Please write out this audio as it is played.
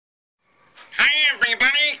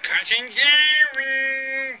everybody? Cousin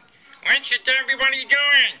Jerry! What's everybody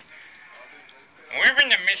doing? We're in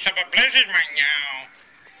the midst of a blizzard right now,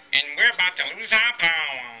 and we're about to lose our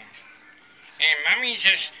power. And Mommy's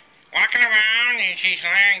just walking around, and she's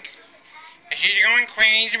going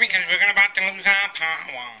crazy because we're about to lose our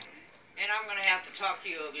power. And I'm going to have to talk to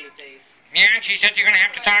you, ugly face. Yeah, she said you're going to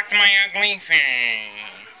have to talk to my ugly face.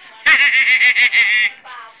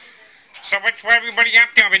 So what's everybody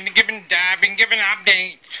up to? I've been giving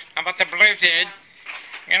updates about the blizzard.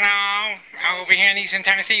 You know, over here in Eastern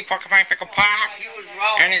Tennessee, Porcupine Pickle Park.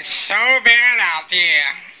 And it's so bad out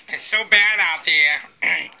there. It's so bad out there.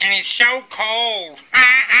 And it's so cold.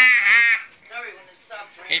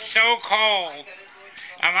 It's so cold.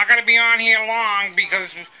 I'm not going to be on here long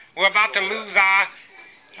because we're about to lose our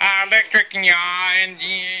electric and you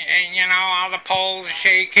know, all the poles are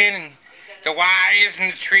shaking and the wires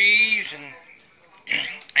and the trees and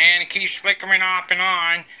it keeps flickering off and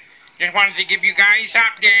on. Just wanted to give you guys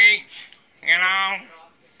updates, you know,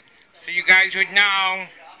 so you guys would know.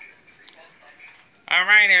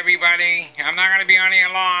 Alright, everybody, I'm not going to be on here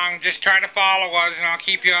long. Just try to follow us, and I'll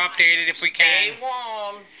keep you updated if we can. Stay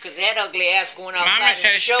warm, because that ugly ass going outside Mama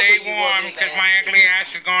says and shovel stay warm, because my ugly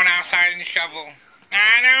ass is going outside and shovel.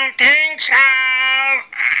 I don't think so.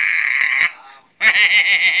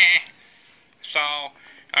 So,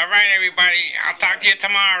 alright, everybody, I'll talk to you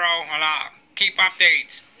tomorrow, and I'll keep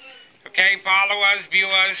updates. Okay, follow us, view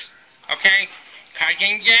us, okay?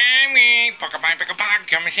 Cousin Jerry, Porcupine Pickle Park,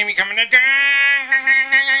 come and see me coming to town.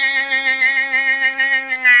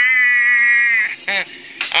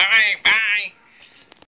 Alright,